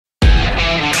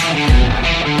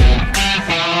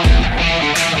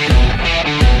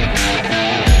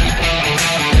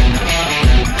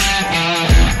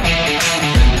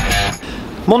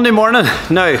Monday morning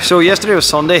now. So yesterday was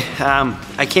Sunday.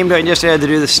 I came down yesterday to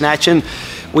do the snatching,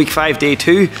 week 5, day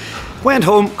 2. Went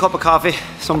home, cup of coffee,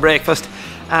 some breakfast,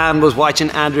 and was watching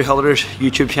Andrew Hiller's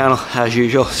YouTube channel as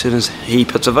usual. As soon as he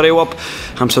puts a video up,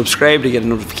 I'm subscribed to get a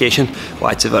notification,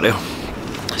 watch the video.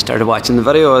 I started watching the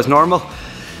video as normal.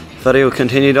 Video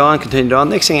continued on.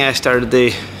 Next thing I started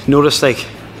to notice, like,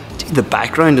 the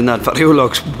background in that video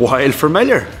looks wild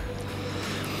familiar.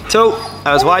 So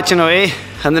I was watching away,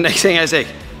 and the next thing I was like,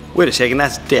 wait a second,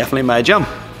 that's definitely my jump.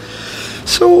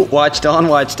 So watched on,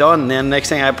 and then next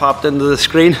thing I popped into the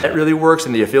screen. It really works,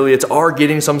 and the affiliates are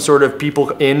getting some sort of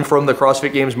people in from the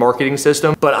CrossFit Games marketing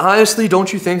system. But honestly,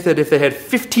 don't you think that if they had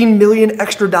 15 million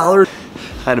extra dollars?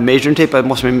 I had a measuring tape. I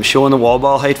must have been showing the wall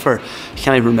ball height for, I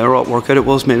can't even remember what workout it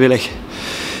was, maybe like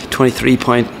 23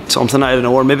 point something, I don't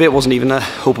know, or maybe it wasn't even a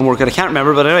open workout, I can't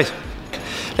remember, but anyways.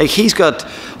 Like, he's got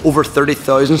over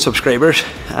 30,000 subscribers,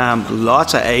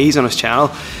 lots of eyes on his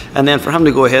channel, and then for him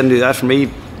to go ahead and do that for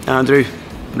me, Andrew,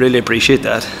 really appreciate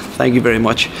that. Thank you very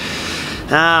much.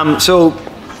 So,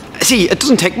 see, it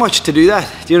doesn't take much to do that,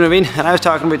 do you know what I mean? And I was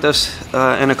talking about this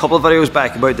in a couple of videos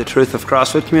back about the truth of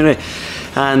CrossFit community,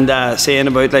 and saying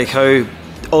about like how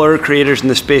other creators in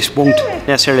the space won't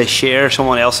necessarily share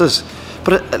someone else's.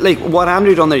 But like what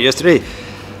Andrew done there yesterday,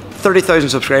 30,000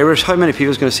 subscribers, how many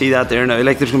people's gonna see that there now?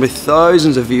 Like, there's gonna be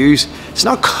thousands of views. It's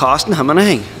not costing him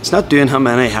anything. It's not doing him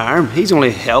any harm. He's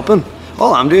only helping.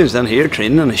 All I'm doing is down here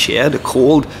training in a shed, a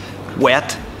cold,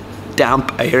 wet,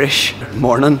 damp Irish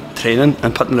morning, training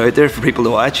and putting it out there for people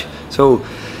to watch. So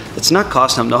it's not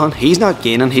costing him nothing. He's not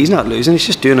gaining, he's not losing. He's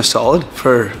just doing a solid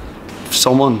for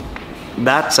someone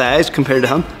that size compared to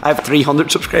him. I have 300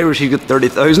 subscribers, he's got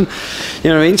 30,000. You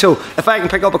know what I mean? So if I can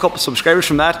pick up a couple of subscribers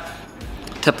from that,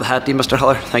 tip the hat to you, Mr.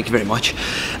 Hiller. Thank you very much.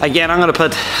 Again, I'm going to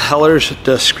put Hiller's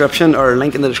description, or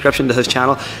link in the description to his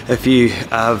channel. If you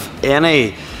have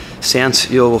any sense,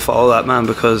 you'll follow that man,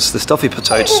 because the stuff he puts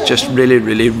out is just really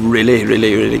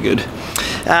good.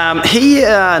 He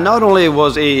not only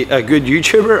was a good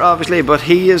YouTuber, obviously, but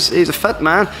he's a fit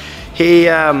man. He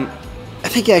I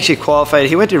think he actually qualified.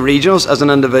 He went to regionals as an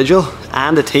individual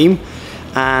and a team,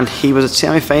 and he was at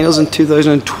semi-finals in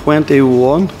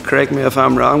 2021. Correct me if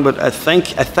I'm wrong, but I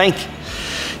think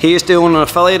he used to own an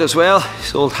affiliate as well. He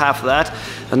sold half of that,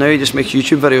 and now he just makes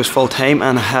YouTube videos full time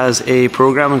and has a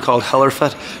programming called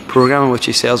Heartfelt programming, which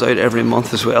he sells out every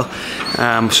month as well.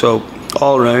 So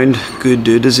all round good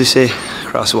dude, as they say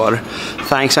across the water.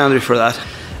 Thanks, Andrew, for that.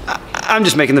 I'm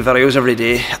just making the videos every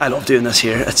day. I love doing this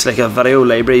here. It's like a video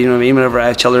library, you know what I mean? Whenever I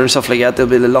have children and stuff like that, they'll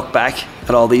be able to look back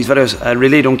at all these videos. I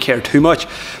really don't care too much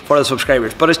for the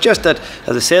subscribers, but it's just that,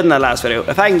 as I said in that last video,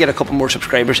 if I can get a couple more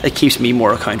subscribers, it keeps me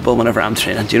more accountable whenever I'm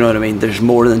training. Do you know what I mean? There's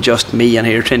more than just me in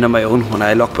here training on my own. When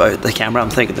I look out the camera, I'm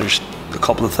thinking there's a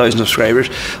couple of thousand subscribers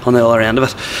on the other end of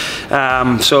it.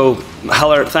 So,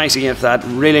 Hiller, thanks again for that.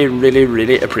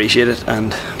 Really appreciate it,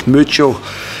 and mucho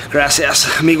gracias,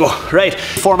 amigo. Right,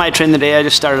 for my training today, I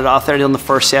just started off there doing the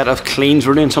first set of cleans.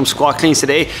 We're doing some squat cleans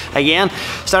today. Again,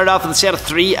 started off with a set of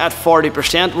 3 at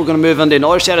 40%. We're going to move into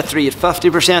another set of 3 at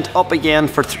 50%, up again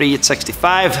for 3 at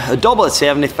 65, a double at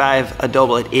 75, a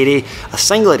double at 80, a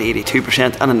single at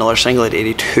 82%, and another single at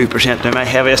 82%. Now my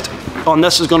heaviest on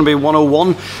this is going to be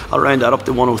 101. I'll round that up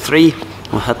to 103.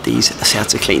 We'll hit these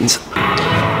sets of cleans.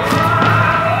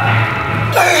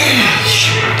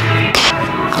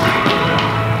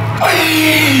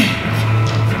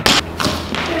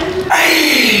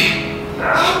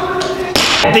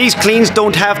 These cleans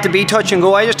don't have to be touch and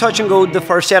go. I just touch and go the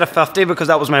first set of 50 because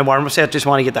that was my warm-up set. Just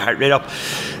want to get the heart rate up.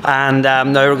 And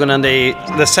now we're going into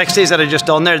the 60s that I just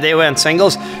done there. They went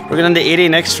singles. We're going into 80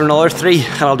 next for another 3,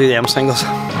 and I'll do them singles.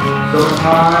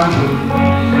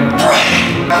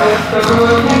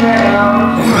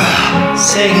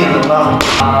 Singing along.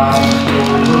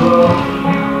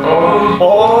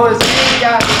 Oh, is it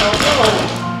got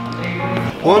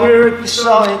no. Wonder if you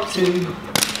saw it too.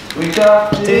 We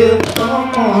got till the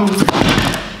morning.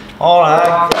 All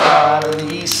I got are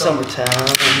these summertime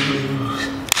blues.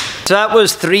 So that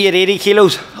was 3 at 80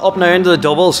 kilos. Up now into the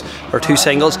doubles, or 2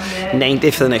 singles.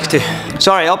 90 for the next 2.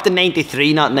 Sorry, up to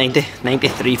 93, not 90.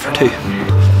 93 for 2.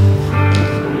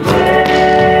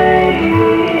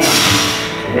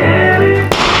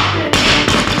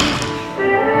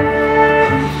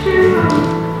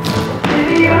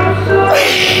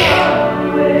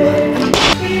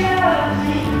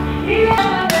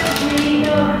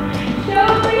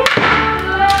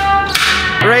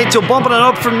 Right, so bumping it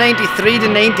up from 93 to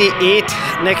 98,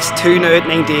 next 2 now at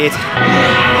 98.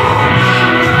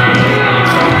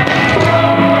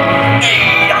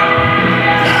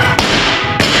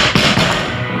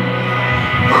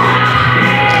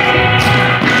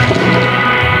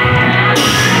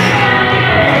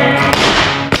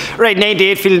 Right,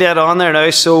 98, feeling dead on there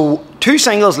now. So 2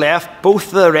 singles left.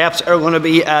 Both the reps are going to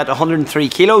be at 103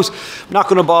 kilos. I'm not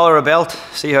going to bother a belt.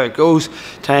 See how it goes.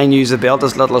 Try and use the belt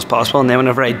as little as possible. And then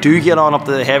whenever I do get on up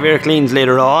to the heavier cleans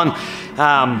later on,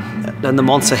 in the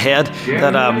months ahead,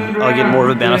 that I'll get more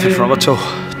of a benefit from it. So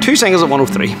 2 singles at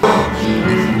 103.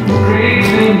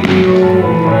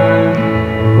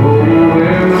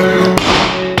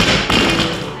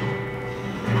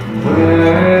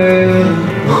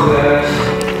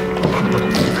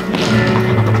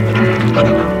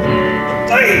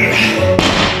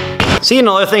 See,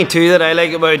 another thing too that I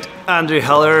like about Andrew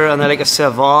Hiller and I like a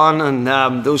Savon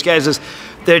and those guys is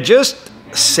they just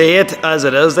say it as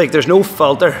it is. Like, there's no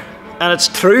filter, and it's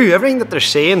true. Everything that they're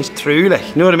saying is true. Like,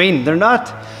 you know what I mean? They're not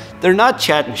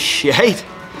chatting shit.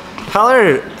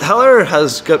 Hiller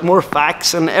has got more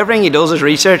facts, and everything he does is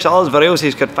research. All his videos,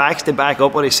 he's got facts to back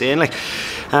up what he's saying. Like,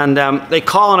 and they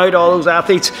calling out all those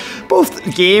athletes,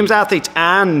 both games athletes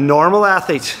and normal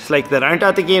athletes, like that aren't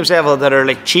at the games level, that are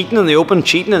like cheating in the open,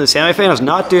 cheating in the semi-finals,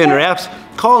 not doing reps,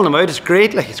 calling them out. It's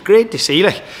great. Like, it's great to see.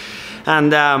 Like,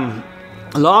 and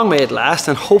long may it last,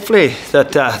 and hopefully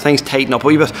that things tighten up a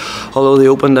wee bit. Although the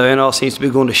open now and all seems to be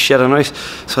going to shit anyways,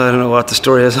 so I don't know what the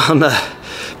story is on the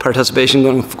participation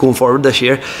going forward this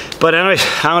year. But anyways,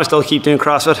 I'm going to still keep doing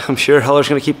CrossFit. I'm sure Hiller's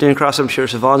going to keep doing CrossFit. I'm sure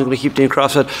Savon's going to keep doing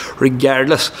CrossFit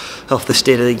regardless of the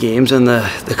state of the games and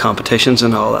the competitions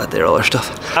and all that there other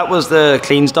stuff. That was the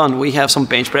cleans done. We have some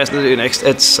bench pressing to do next.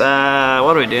 It's what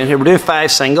are we doing here? We're doing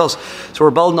 5 singles. So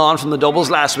we're building on from the doubles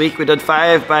last week. We did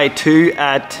 5x2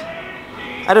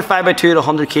 I did 5x2 at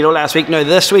 100 kilo last week. Now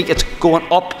this week it's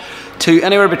going up to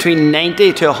anywhere between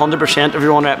 90 to 100% of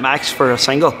your 1 rep max for a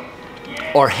single,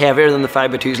 or heavier than the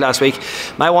 5x2s last week.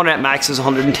 My 1 rep max is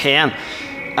 110.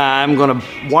 I'm going to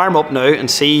warm up now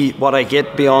and see what I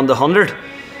get beyond the 100.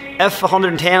 If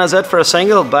 110 is it for a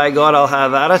single, by God, I'll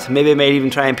have at it. Maybe I might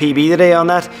even try and PB today on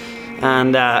that.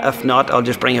 And if not, I'll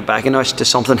just bring it back a notch to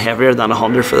something heavier than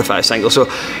 100 for the 5 singles. So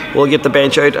we'll get the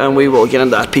bench out and we will get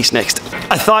into that piece next.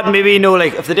 I thought maybe, you know,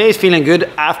 like if the day's feeling good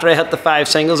after I hit the 5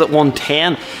 singles at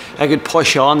 110, I could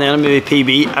push on then and maybe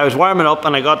PB. I was warming up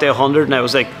and I got to 100 and I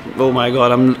was like, oh my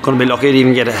God, I'm going to be lucky to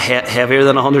even get heavier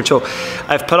than 100. So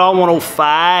I've put on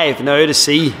 105 now to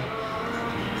see.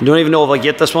 I don't even know if I'll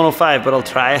get this 105, but I'll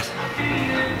try it.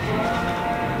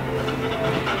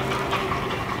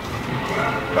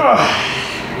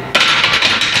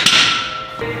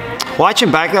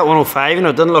 Watching back that 105, you know,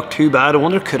 it didn't look too bad. I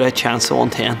wonder, could I chance the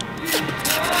 110?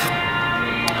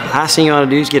 Last thing you want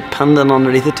to do is get pinned in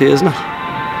underneath it too, isn't it?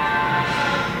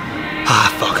 Ah,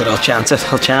 fuck it, I'll chance it.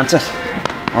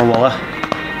 Or will I?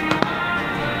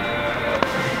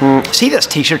 See this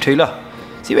t-shirt too, look.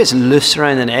 See where it's loose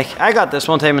around the neck? I got this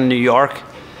one time in New York.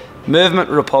 Movement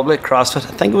Republic CrossFit.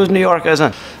 I think it was New York,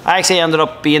 isn't it? I actually ended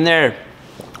up being there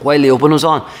while the open was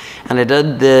on, and I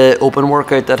did the open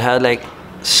workout that had like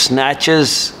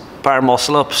snatches, bar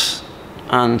muscle ups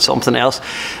and something else.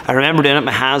 I remember doing it,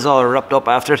 my hands all ripped up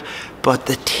after it, but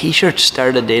the t-shirt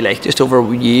started to like just over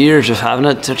years of having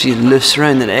it, it's actually loose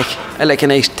around the neck. I like a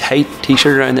nice tight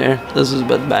t-shirt around there. This is a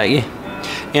bit baggy.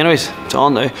 Anyways, it's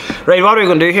on now. Right, what are we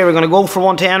going to do here? We're going to go for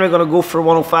 110, we're going to go for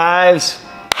 105s.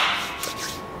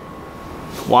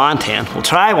 110, we'll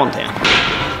try 110.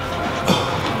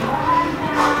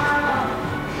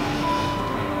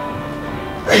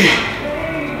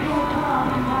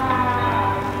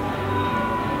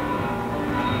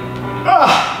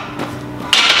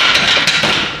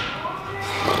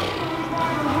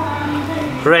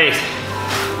 Right,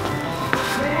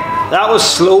 that was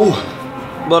slow,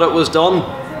 but it was done.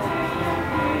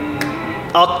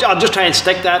 I'll just try and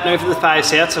stick that now for the 5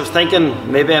 sets. I was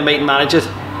thinking maybe I might manage it,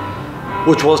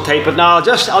 which was tight, but no, I'll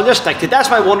just stick to it.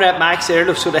 That's my 1 rep max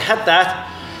there, so to hit that,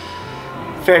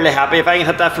 fairly happy. If I can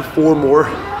hit that for 4 more,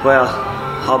 well,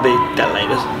 I'll be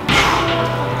delighted.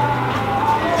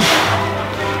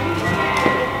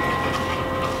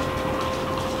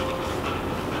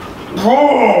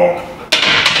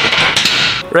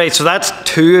 Right, so that's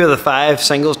 2 of the 5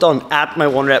 singles done at my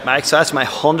 1 rep max, so that's my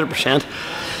 100%.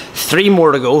 3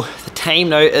 more to go. The time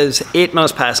now is 8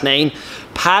 minutes past 9.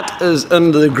 Pat is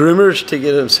into the groomers to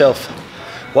get himself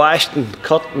washed and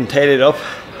cut and tidied up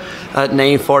at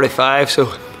 9:45, so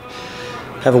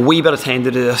I have a wee bit of time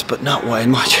to do this, but not wild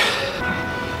much.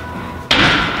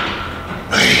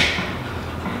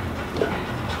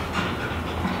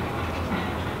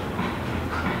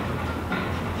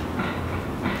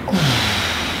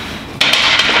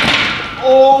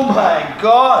 Oh my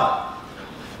God,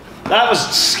 that was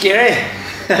scary.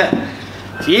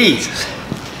 Jesus.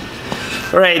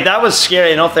 Right, that was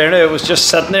scary enough there. Now it was just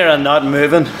sitting there and not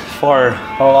moving for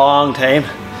a long time.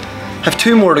 I have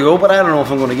 2 more to go, but I don't know if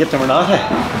I'm going to get them or not.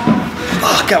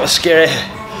 Oh, that was scary.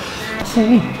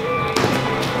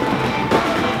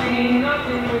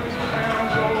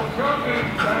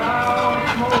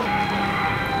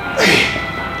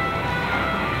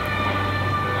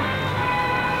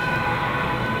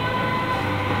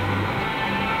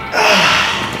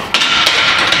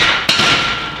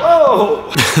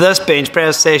 This bench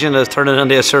press session is turning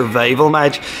into a survival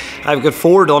match. I've got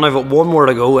 4 done, I've got 1 more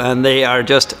to go, and they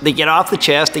get off the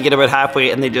chest, they get about halfway,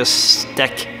 and they just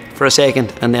stick for a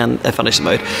second, and then I finish them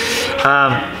out.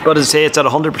 But as I say, it's at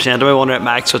 100% of my 1 rep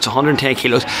max, so it's 110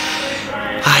 kilos.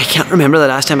 I can't remember the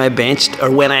last time I benched, or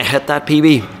when I hit that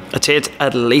PB. I'd say it's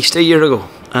at least a year ago,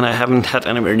 and I haven't hit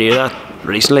anywhere near that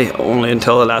recently, only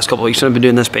until the last couple of weeks when I've been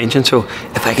doing this benching. So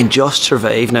if I can just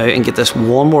survive now and get this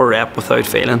 1 more rep without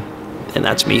failing, then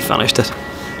that's me finished it,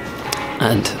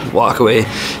 and walk away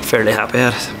fairly happy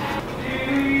at it.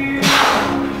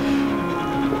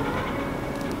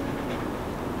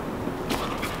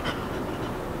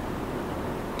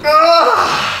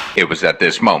 It was at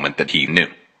this moment that he knew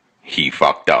he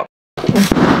fucked up.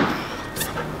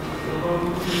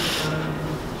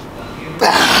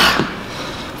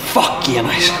 Fuck you,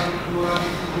 nice.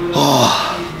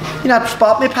 Oh, you not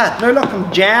spot me, Pat? Now look,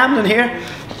 I'm jammed in here.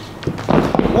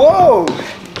 Whoa!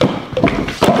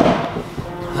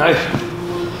 Now,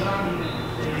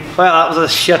 well, that was a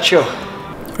shit show.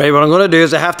 Right, what I'm going to do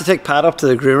is I have to take Pat up to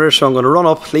the groomer, so I'm going to run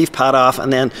up, leave Pat off,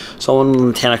 and then someone in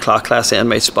the 10 o'clock class then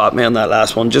might spot me on that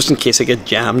last one, just in case I get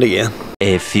jammed again.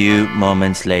 A few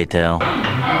moments later. Alright,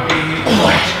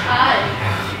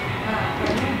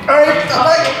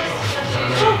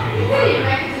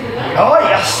 oh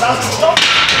yes, that's the stuff.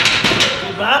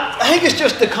 I think it's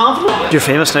just the confidence. You're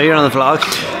famous now, you're on the vlog.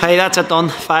 Hey, that's it done.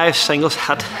 5 singles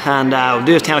hit, and we'll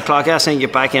do a 10 o'clock class and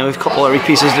get back in. We've a couple of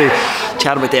pieces to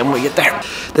chat about them when we get there.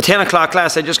 The 10 o'clock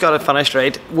class, I just got it finished,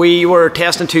 right? We were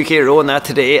testing 2K row in that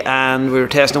today, and we were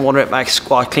testing 1 rep max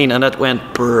squat clean, and it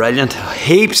went brilliant.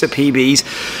 Heaps of PBs,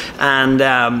 and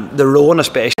the rowing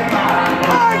especially.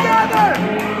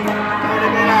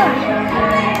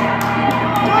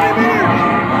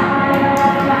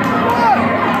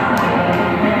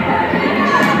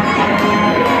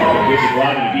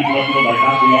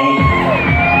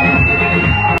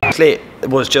 It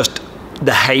was just,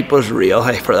 the hype was real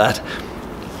high for that.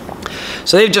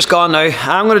 So they've just gone now.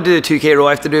 I'm going to do the 2K row.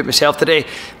 I have to do it myself today.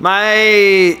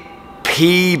 My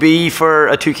PB for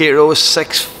a 2K row is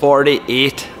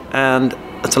 6:48, and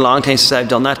it's a long time since I've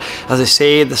done that. As I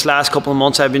say, this last couple of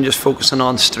months I've been just focusing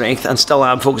on strength, and still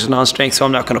am focusing on strength, so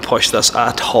I'm not going to push this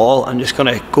at all. I'm just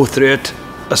going to go through it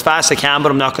as fast as I can,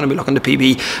 but I'm not going to be looking to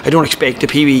PB. I don't expect to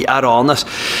PB at all on this,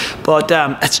 but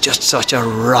it's just such a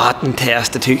rotten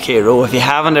test, the 2K row. If you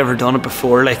haven't ever done it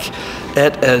before, like,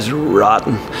 it is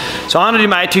rotten. So I'm going to do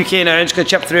my 2K now. I'm just going to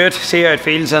chip through it, see how it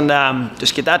feels, and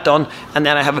just get that done. And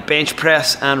then I have a bench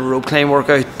press and rope climb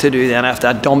workout to do then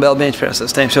after that, dumbbell bench press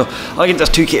this time. So I'll get this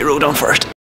 2K row done first.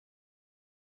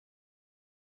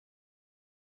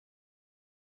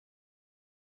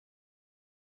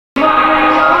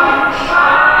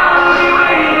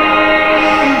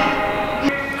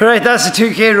 Right, that's the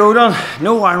 2K row done.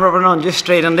 No arm rubbing on, just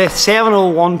straight into it.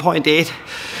 7:01.8.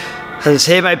 As I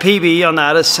say, my PB on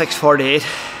that is 6:48.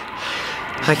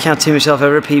 I can't see myself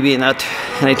ever PBing that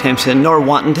anytime soon, nor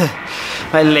wanting to.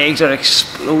 My legs are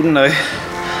exploding now.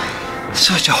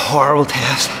 Such a horrible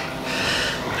test.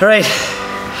 Right,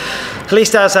 at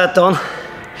least that's that done.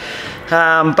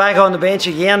 Back on the bench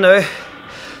again now.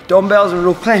 Dumbbells and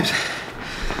rope climbs.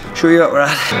 Show you what we're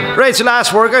at. Right, so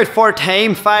last workout for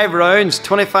time, 5 rounds,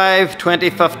 25, 20,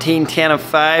 15, 10 and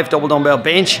 5, double dumbbell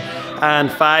bench,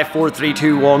 and 5, 4, 3,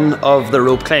 2, 1 of the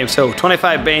rope climb. So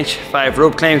 25 bench, 5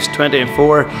 rope climbs, 20 and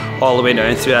 4, all the way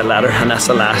down through that ladder, and that's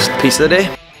the last piece of the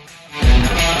day.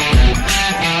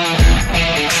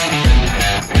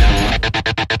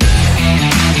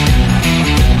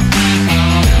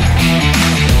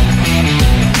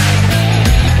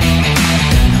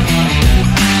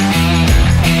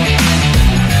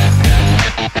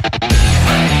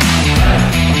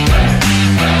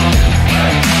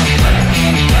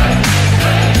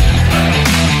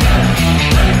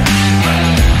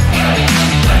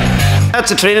 That's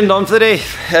the training done for the day.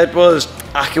 It was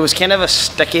kind of a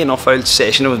sticky enough old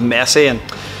session. It was messy, and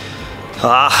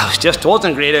it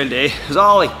wasn't a great old day. It was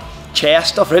all like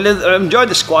chest stuff really. I enjoyed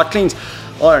the squat cleans.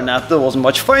 Other than that, there wasn't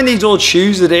much. Found these old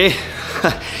shoes today.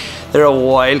 They're a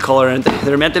wild colour, aren't they?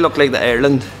 They're meant to look like the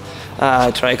Ireland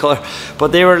tricolour,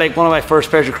 but they were like one of my first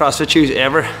pairs of CrossFit shoes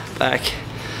ever back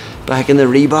in the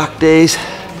Reebok days.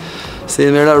 See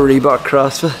them there, that Reebok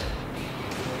CrossFit.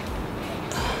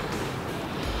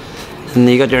 And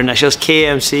you got your initials,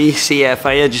 KMC,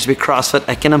 CFI. It used to be CrossFit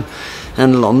Ickenham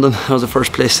in London. That was the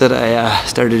first place that I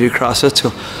started to do CrossFit.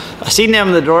 So I seen them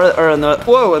in the door, or in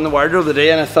the wardrobe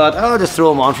today, and I thought, oh, I'll just throw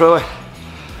them on for a while.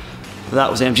 But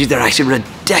that was them. Geez, they're actually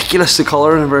ridiculous to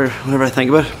colour whenever I think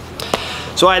about it.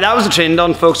 So that was the training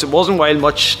done, folks. It wasn't wild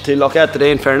much to look at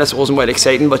today, in fairness. It wasn't wild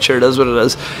exciting, but sure, it is what it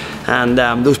is. And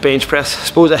those bench press, I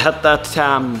suppose I hit that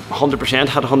 100%,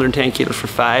 had 110 kilos for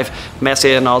 5.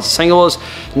 Messy and all the single was.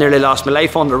 Nearly lost my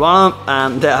life under one of them,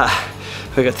 and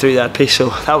we got through that piece, so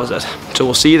that was it. So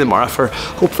we'll see you tomorrow for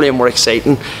hopefully a more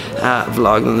exciting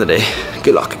vlog than the day.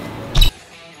 Good luck.